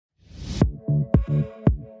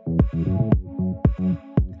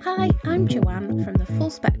I'm Joanne from the Full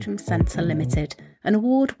Spectrum Centre Limited, an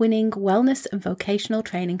award-winning wellness and vocational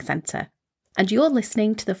training centre, and you're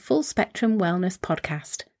listening to the Full Spectrum Wellness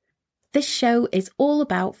Podcast. This show is all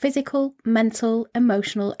about physical, mental,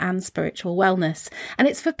 emotional and spiritual wellness, and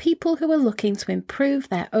it's for people who are looking to improve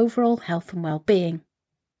their overall health and well-being.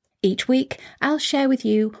 Each week, I'll share with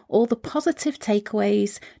you all the positive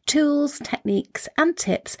takeaways, tools, techniques and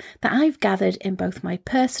tips that I've gathered in both my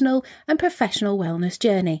personal and professional wellness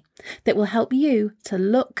journey that will help you to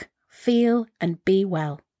look, feel and be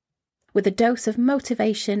well. With a dose of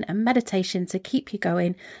motivation and meditation to keep you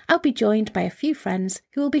going, I'll be joined by a few friends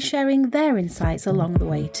who will be sharing their insights along the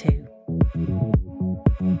way too.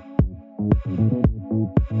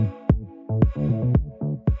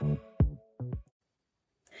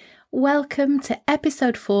 Welcome to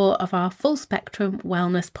episode 4 of our Full Spectrum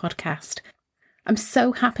Wellness Podcast. I'm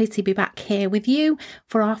so happy to be back here with you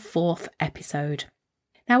for our 4th episode.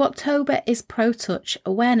 Now, October is Pro Touch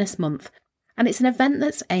Awareness Month, and it's an event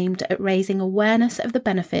that's aimed at raising awareness of the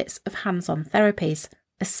benefits of hands-on therapies,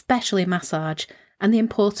 especially massage, and the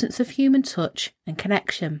importance of human touch and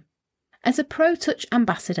connection. As a Pro Touch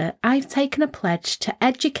ambassador, I've taken a pledge to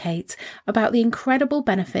educate about the incredible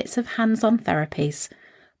benefits of hands-on therapies,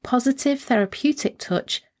 positive therapeutic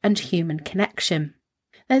touch and human connection.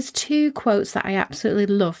 There's 2 quotes that I absolutely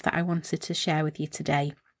love that I wanted to share with you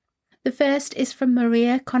today. The first is from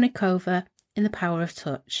Maria Konnikova in The Power of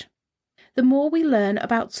Touch. The more we learn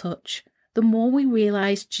about touch, the more we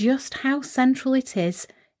realise just how central it is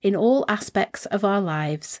in all aspects of our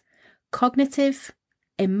lives: cognitive,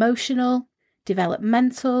 emotional,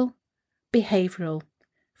 developmental, behavioural,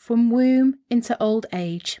 from womb into old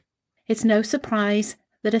age. It's no surprise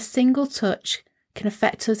that a single touch can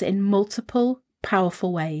affect us in multiple,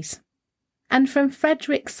 powerful ways. And from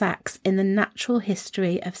Frederick Sachs in The Natural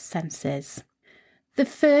History of Senses. The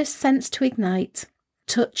first sense to ignite,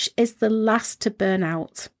 touch is the last to burn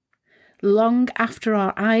out. Long after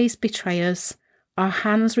our eyes betray us, our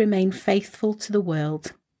hands remain faithful to the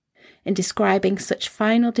world. In describing such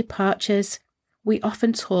final departures, we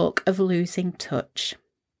often talk of losing touch.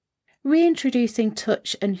 Reintroducing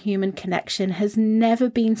touch and human connection has never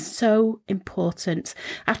been so important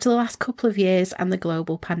after the last couple of years and the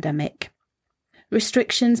global pandemic.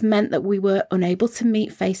 Restrictions meant that we were unable to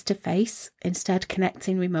meet face to face, instead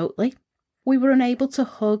connecting remotely. We were unable to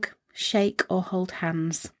hug, shake or hold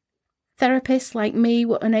hands. Therapists like me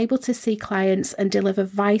were unable to see clients and deliver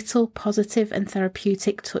vital, positive and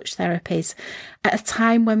therapeutic touch therapies at a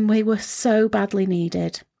time when we were so badly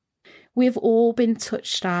needed. We've all been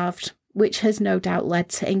touch-starved, which has no doubt led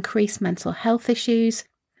to increased mental health issues,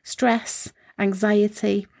 stress,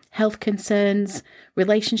 anxiety, health concerns,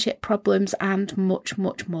 relationship problems, and much,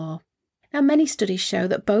 much more. Now, many studies show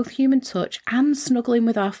that both human touch and snuggling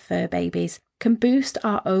with our fur babies can boost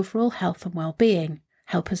our overall health and well-being,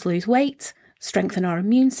 help us lose weight, strengthen our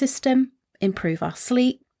immune system, improve our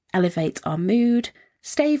sleep, elevate our mood,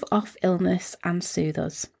 stave off illness, and soothe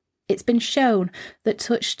us. It's been shown that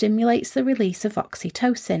touch stimulates the release of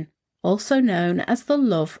oxytocin, also known as the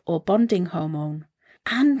love or bonding hormone,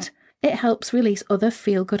 and it helps release other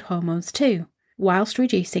feel-good hormones too, whilst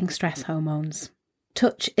reducing stress hormones.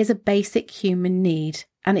 Touch is a basic human need,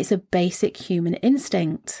 and it's a basic human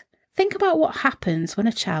instinct. Think about what happens when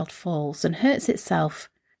a child falls and hurts itself.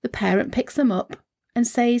 The parent picks them up and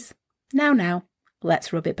says, now,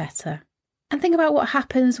 let's rub it better. And think about what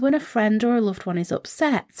happens when a friend or a loved one is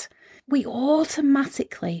upset. We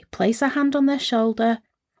automatically place a hand on their shoulder,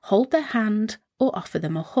 hold their hand, or offer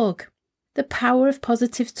them a hug. The power of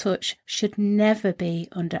positive touch should never be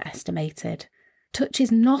underestimated. Touch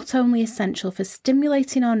is not only essential for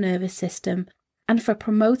stimulating our nervous system and for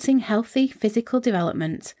promoting healthy physical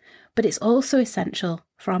development, but it's also essential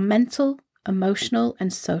for our mental, emotional,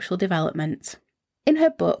 and social development. In her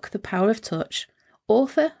book, The Power of Touch,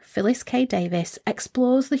 author Phyllis K. Davis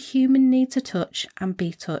explores the human need to touch and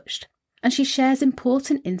be touched, and she shares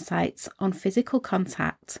important insights on physical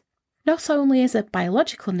contact, not only as a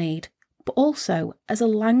biological need, but also as a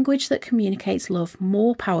language that communicates love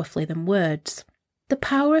more powerfully than words. The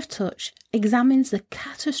Power of Touch examines the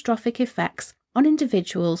catastrophic effects on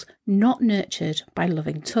individuals not nurtured by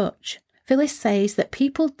loving touch. Phyllis says that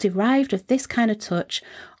people derived of this kind of touch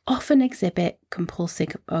often exhibit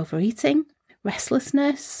compulsive overeating,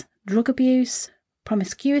 restlessness, drug abuse,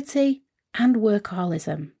 promiscuity, and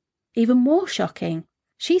workaholism. Even more shocking,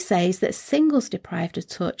 she says that singles deprived of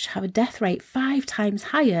touch have a death rate 5 times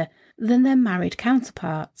higher than their married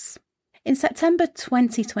counterparts. In September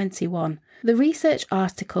 2021, the research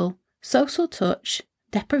article Social Touch,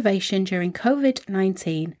 Deprivation During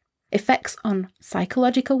COVID-19 Effects on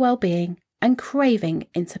Psychological Wellbeing and Craving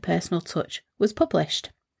Interpersonal Touch was published.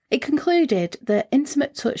 It concluded that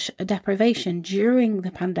intimate touch deprivation during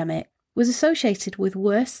the pandemic was associated with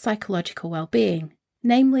worse psychological well-being,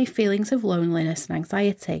 namely feelings of loneliness and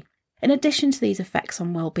anxiety. In addition to these effects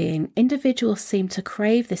on well-being, individuals seemed to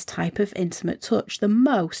crave this type of intimate touch the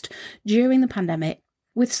most during the pandemic,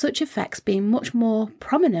 with such effects being much more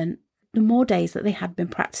prominent the more days that they had been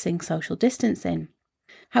practicing social distancing.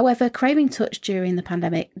 However, craving touch during the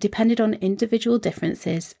pandemic depended on individual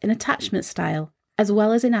differences in attachment style, as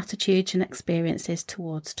well as in attitudes and experiences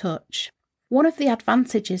towards touch. One of the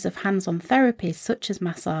advantages of hands-on therapies such as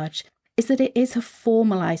massage is that it is a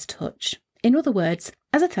formalised touch. In other words,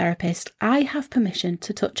 as a therapist, I have permission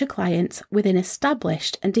to touch a client within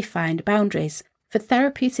established and defined boundaries for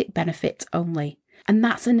therapeutic benefit only. And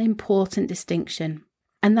that's an important distinction.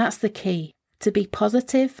 And that's the key. To be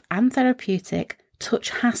positive and therapeutic, touch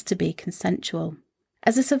has to be consensual.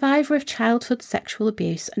 As a survivor of childhood sexual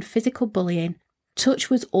abuse and physical bullying, touch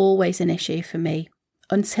was always an issue for me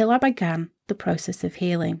until I began the process of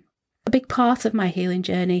healing. A big part of my healing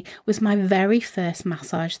journey was my very first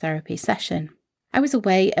massage therapy session. I was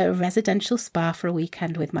away at a residential spa for a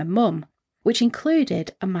weekend with my mum, which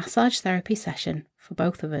included a massage therapy session for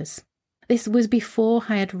both of us. This was before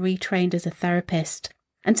I had retrained as a therapist,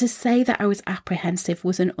 and to say that I was apprehensive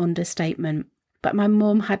was an understatement. But my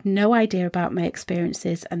mum had no idea about my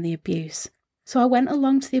experiences and the abuse. So I went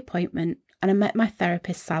along to the appointment and I met my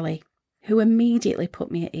therapist, Sally, who immediately put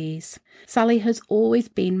me at ease. Sally has always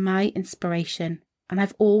been my inspiration, and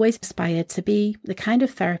I've always aspired to be the kind of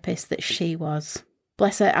therapist that she was.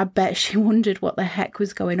 Bless her, I bet she wondered what the heck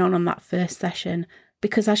was going on that first session,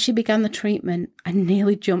 because as she began the treatment, I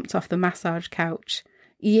nearly jumped off the massage couch.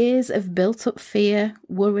 Years of built-up fear,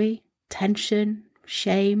 worry, tension,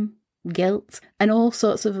 shame, guilt, and all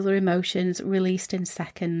sorts of other emotions released in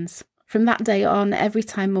seconds. From that day on, every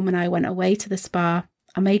time Mum and I went away to the spa,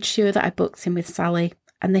 I made sure that I booked in with Sally,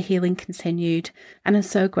 and the healing continued, and I'm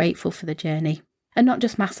so grateful for the journey. And not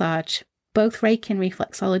just massage. Both Reiki and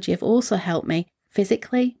reflexology have also helped me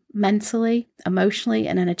physically, mentally, emotionally,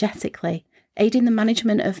 and energetically, aiding the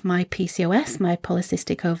management of my PCOS, my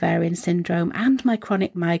polycystic ovarian syndrome, and my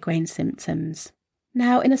chronic migraine symptoms.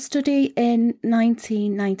 Now, in a study in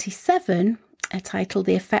 1997, titled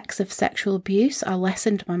The Effects of Sexual Abuse Are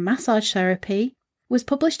Lessened by Massage Therapy, was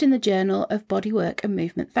published in the Journal of Bodywork and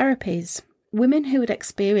Movement Therapies. Women who had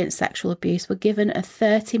experienced sexual abuse were given a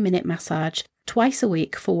 30-minute massage twice a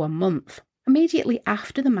week for 1 month. Immediately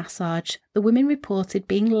after the massage, the women reported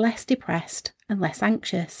being less depressed and less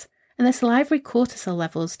anxious, and their salivary cortisol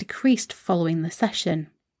levels decreased following the session.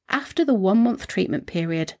 After the 1-month treatment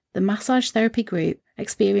period, the massage therapy group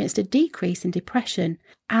experienced a decrease in depression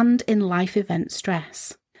and in life event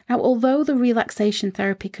stress. Now, although the relaxation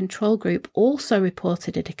therapy control group also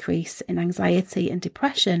reported a decrease in anxiety and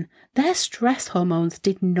depression, their stress hormones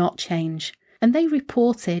did not change, and they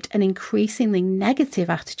reported an increasingly negative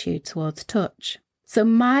attitude towards touch. So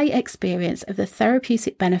my experience of the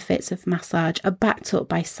therapeutic benefits of massage are backed up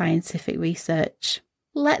by scientific research.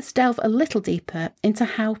 Let's delve a little deeper into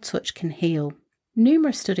how touch can heal.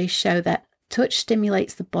 Numerous studies show that touch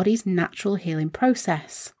stimulates the body's natural healing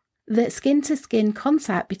process. That skin-to-skin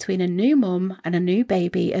contact between a new mum and a new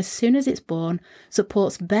baby as soon as it's born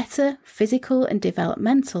supports better physical and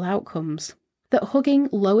developmental outcomes. That hugging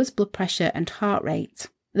lowers blood pressure and heart rate.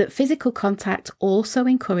 That physical contact also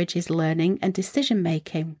encourages learning and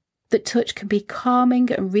decision-making. That touch can be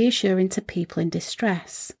calming and reassuring to people in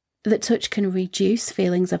distress. That touch can reduce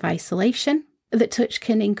feelings of isolation. That touch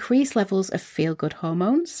can increase levels of feel-good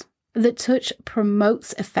hormones. That touch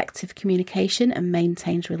promotes effective communication and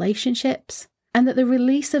maintains relationships, and that the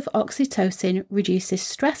release of oxytocin reduces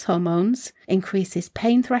stress hormones, increases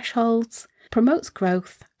pain thresholds, promotes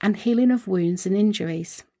growth and healing of wounds and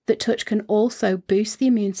injuries. That touch can also boost the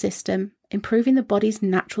immune system, improving the body's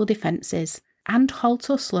natural defences, and halt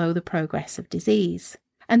or slow the progress of disease.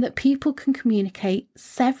 And that people can communicate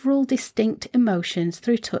several distinct emotions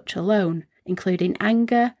through touch alone, including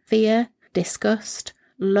anger, fear, disgust,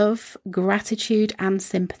 love, gratitude and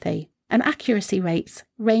sympathy, and accuracy rates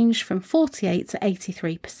range from 48 to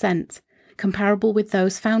 83%, comparable with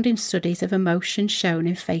those found in studies of emotions shown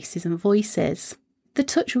in faces and voices. The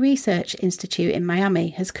Touch Research Institute in Miami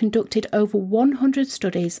has conducted over 100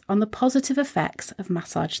 studies on the positive effects of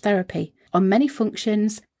massage therapy on many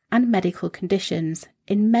functions and medical conditions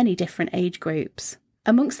in many different age groups.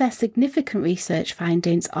 Amongst their significant research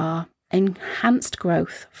findings are enhanced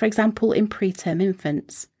growth, for example in preterm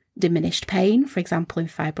infants, diminished pain, for example in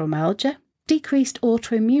fibromyalgia, decreased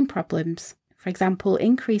autoimmune problems, for example,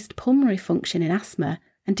 increased pulmonary function in asthma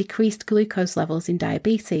and decreased glucose levels in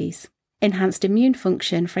diabetes. Enhanced immune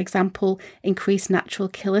function, for example, increased natural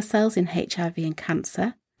killer cells in HIV and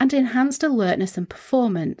cancer, and enhanced alertness and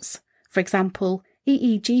performance, for example,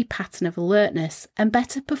 EEG pattern of alertness and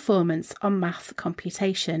better performance on math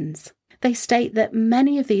computations. They state that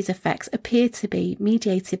many of these effects appear to be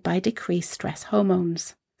mediated by decreased stress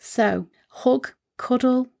hormones. So, hug,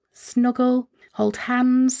 cuddle, snuggle, hold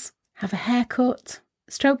hands, have a haircut,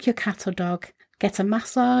 stroke your cat or dog, get a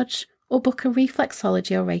massage, or book a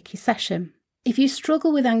reflexology or Reiki session. If you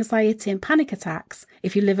struggle with anxiety and panic attacks,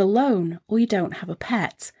 if you live alone or you don't have a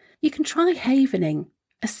pet, you can try havening,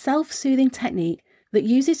 a self-soothing technique that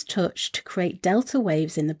uses touch to create delta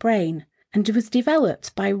waves in the brain, and was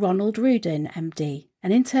developed by Ronald Rudin, MD,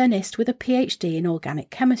 an internist with a PhD in organic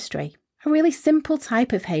chemistry. A really simple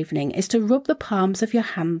type of havening is to rub the palms of your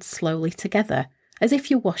hands slowly together, as if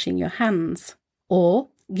you're washing your hands. Or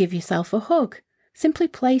give yourself a hug. Simply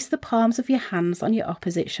place the palms of your hands on your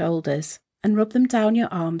opposite shoulders and rub them down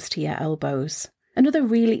your arms to your elbows. Another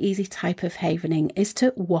really easy type of havening is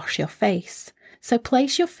to wash your face. So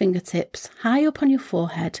place your fingertips high up on your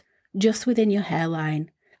forehead, just within your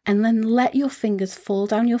hairline, and then let your fingers fall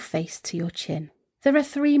down your face to your chin. There are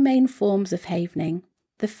 3 main forms of havening,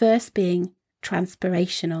 the first being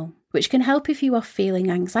transpirational, which can help if you are feeling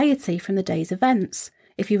anxiety from the day's events,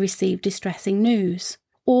 if you receive distressing news,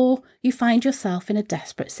 or you find yourself in a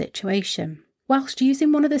desperate situation. Whilst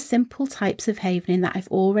using one of the simple types of havening that I've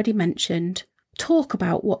already mentioned, talk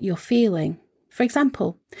about what you're feeling. For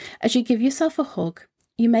example, as you give yourself a hug,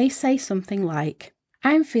 you may say something like,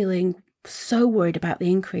 I'm feeling so worried about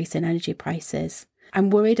the increase in energy prices.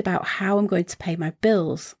 I'm worried about how I'm going to pay my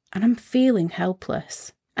bills, and I'm feeling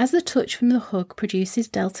helpless. As the touch from the hug produces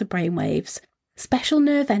delta brainwaves, special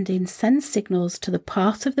nerve endings send signals to the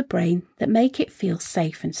part of the brain that make it feel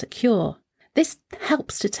safe and secure. This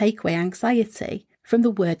helps to take away anxiety from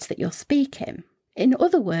the words that you're speaking. In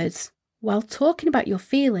other words, while talking about your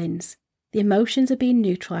feelings, the emotions are being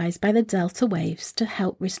neutralised by the delta waves to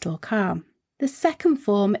help restore calm. The second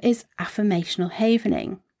form is affirmational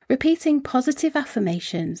havening. Repeating positive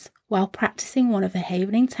affirmations while practicing one of the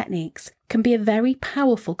havening techniques can be a very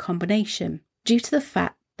powerful combination due to the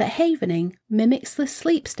fact that havening mimics the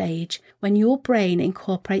sleep stage when your brain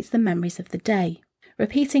incorporates the memories of the day.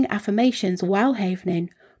 Repeating affirmations while havening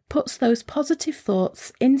puts those positive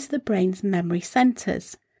thoughts into the brain's memory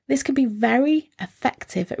centres. This can be very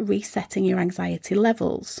effective at resetting your anxiety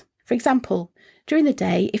levels. For example, during the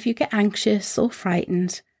day, if you get anxious or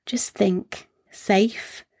frightened, just think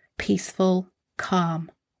safe, peaceful, calm,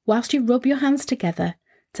 whilst you rub your hands together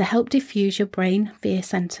to help diffuse your brain fear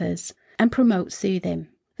centres and promote soothing.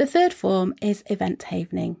 The third form is event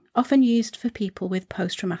havening, often used for people with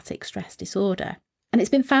post-traumatic stress disorder, and it's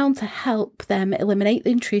been found to help them eliminate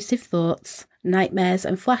the intrusive thoughts, nightmares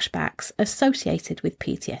and flashbacks associated with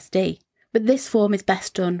PTSD. But this form is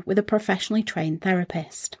best done with a professionally trained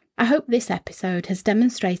therapist. I hope this episode has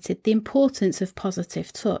demonstrated the importance of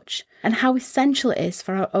positive touch and how essential it is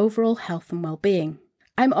for our overall health and well-being.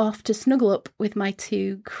 I'm off to snuggle up with my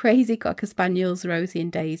 2 crazy Cocker Spaniels, Rosie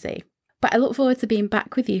and Daisy. But I look forward to being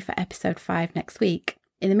back with you for episode 5 next week.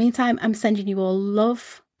 In the meantime, I'm sending you all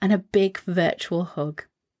love and a big virtual hug.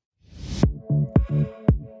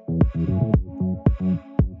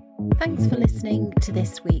 Thanks for listening to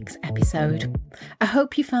this week's episode. I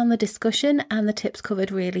hope you found the discussion and the tips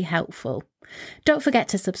covered really helpful. Don't forget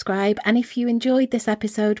to subscribe, and if you enjoyed this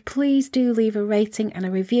episode, please do leave a rating and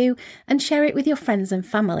a review and share it with your friends and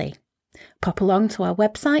family. Pop along to our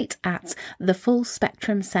website at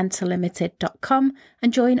thefullspectrumcentrelimited.com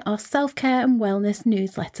and join our self-care and wellness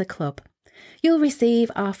newsletter club. You'll receive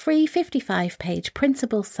our free 55-page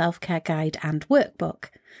printable self-care guide and workbook.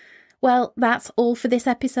 Well, that's all for this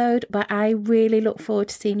episode, but I really look forward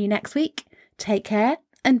to seeing you next week. Take care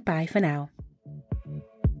and bye for now.